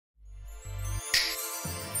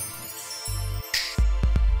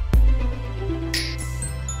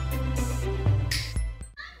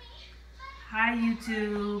Hi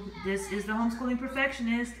YouTube, this is the Homeschooling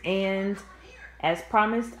Perfectionist, and as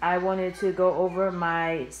promised, I wanted to go over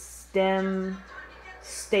my STEM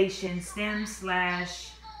slash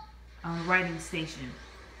writing station.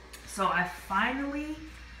 So I finally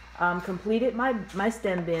completed my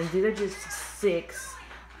STEM bins. These are just 6,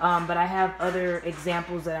 but I have other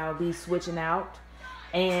examples that I'll be switching out,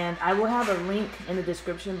 and I will have a link in the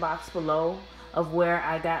description box below of where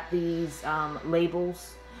I got these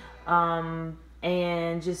labels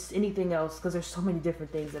and just anything else, because there's so many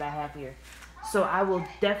different things that I have here. So I will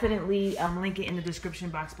definitely link it in the description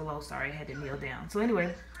box below. Sorry, I had to kneel down. So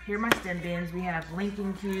anyway, here are my STEM bins. We have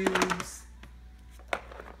linking cubes.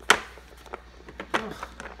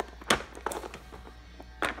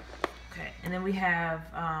 Okay, and then we have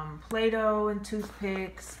Play-Doh and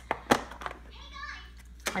toothpicks.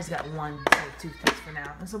 I just got one set of toothpicks for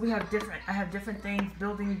now. And so we have I have different things: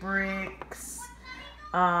 building bricks,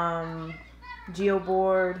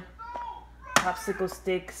 geoboard, popsicle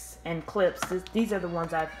sticks, and clips. These are the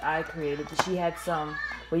ones I created. She had some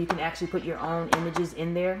where you can actually put your own images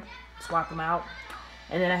in there, swap them out.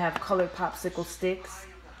 And then I have colored popsicle sticks.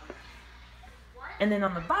 And then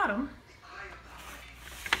on the bottom,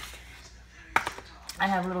 I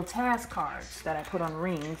have little task cards that I put on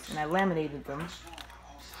rings, and I laminated them.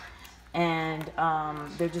 And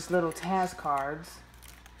they're just little task cards,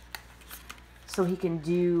 so he can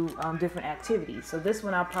do different activities. So this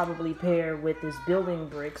one I'll probably pair with his building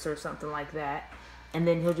bricks or something like that, and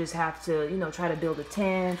then he'll just have to, you know, try to build a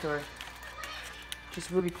tent or just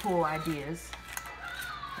really cool ideas.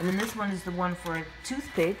 And then this one is the one for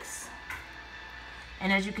toothpicks.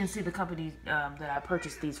 And as you can see, the company that I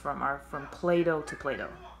purchased these from are from Plato to Plato.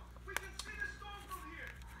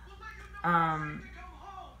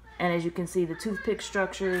 And as you can see, the toothpick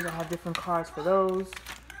structures, I have different cards for those.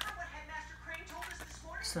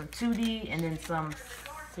 Some 2D and then some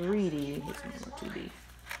 3D. Here's some more 2D.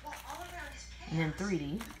 And then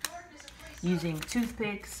 3D. Using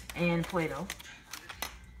toothpicks and Play-Doh.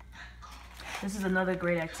 This is another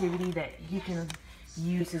great activity that he can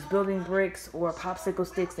use his building bricks or popsicle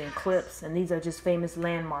sticks and clips. And these are just famous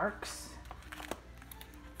landmarks.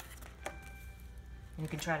 You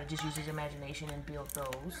can try to just use his imagination and build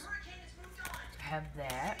those. I have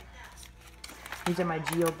that. These are my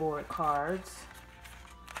geoboard cards.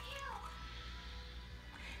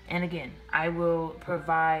 And again, I will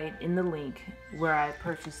provide in the link where I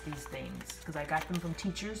purchased these things, because I got them from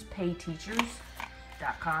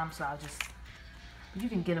payteachers.com. So you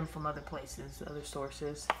can get them from other places, other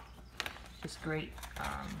sources. Just great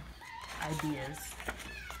ideas. As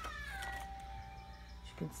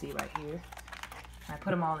you can see right here. I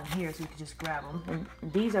put them all in here so you can just grab them. And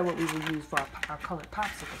these are what we will use for our colored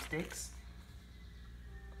popsicle sticks.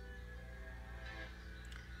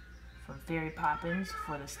 From Fairy Poppins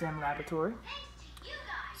for the STEM laboratory.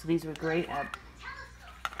 So these were great. I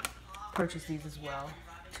purchased these as well.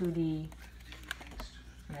 2D.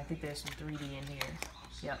 And I think there's some 3D in here.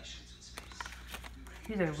 Yep.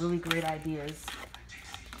 These are really great ideas.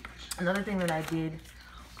 Another thing that I did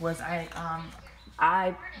was I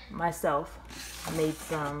myself made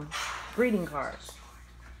some greeting cards,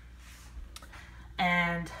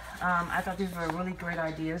 and I thought these were a really great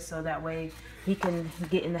idea, so that way he can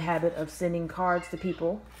get in the habit of sending cards to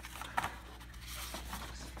people.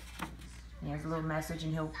 And here's a little message,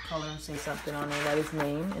 and he'll color and say something on there, write his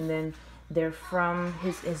name, and then they're from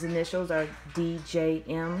his initials are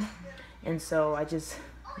DJM, and so I just,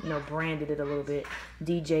 you know, branded it a little bit.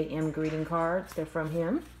 DJM greeting cards. They're from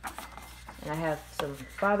him. And I have some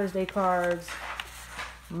Father's Day cards,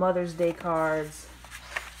 Mother's Day cards,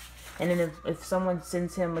 and then if someone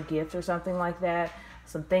sends him a gift or something like that,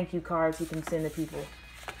 some thank you cards he can send to people,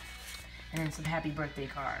 and then some happy birthday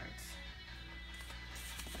cards.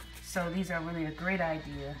 So these are really a great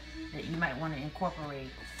idea that you might want to incorporate.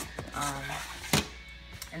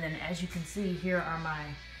 And then as you can see, here are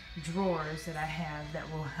my drawers that I have that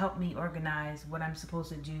will help me organize what I'm supposed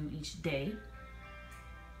to do each day,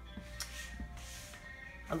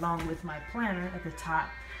 along with my planner at the top,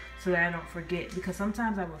 so that I don't forget, because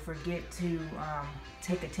sometimes I will forget to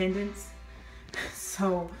take attendance.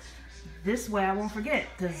 So this way I won't forget,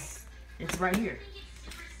 because it's right here.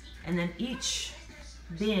 And then each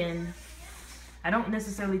bin, I don't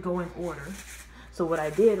necessarily go in order. So what I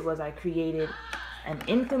did was I created an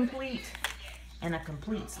incomplete and a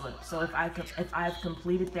complete slip. So if I've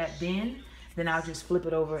completed that bin, then I'll just flip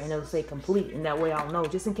it over and it'll say complete, and that way I'll know,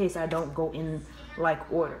 just in case I don't go in like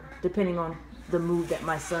order. Depending on the mood that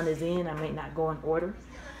my son is in, I may not go in order.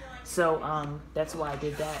 So that's why I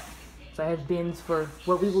did that. So I have bins for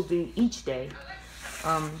what we will do each day.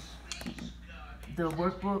 the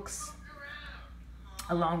workbooks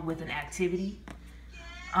along with an activity.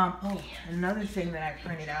 Oh, another thing that I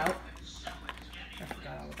printed out, I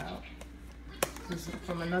forgot all about. This is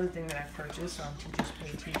from another thing that I purchased on Teachers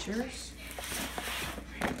Pay Teachers.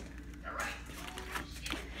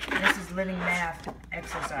 This is living math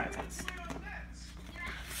exercises.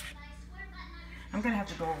 I'm going to have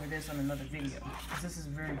to go over this on another video because this is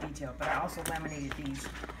very detailed, but I also laminated these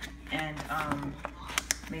and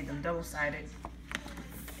made them double-sided.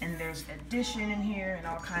 And there's addition in here and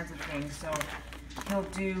all kinds of things. So he'll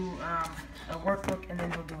do a workbook and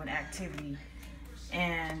then he'll do an activity.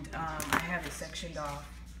 And I have it sectioned off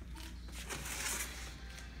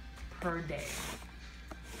per day.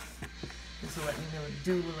 This will let me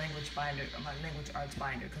do a language binder, my language arts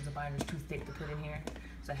binder, because the binder is too thick to put in here.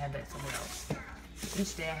 So I have that somewhere else.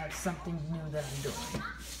 Each day I have something new that I'm doing,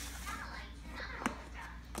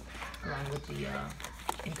 along with the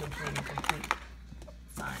incomplete and complete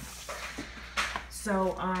sign.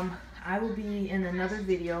 So I will be in another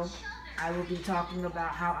video. I will be talking about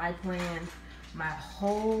how I planned my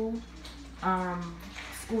whole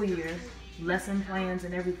school year, lesson plans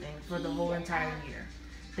and everything for the whole entire year.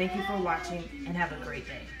 Thank you for watching and have a great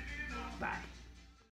day. Bye.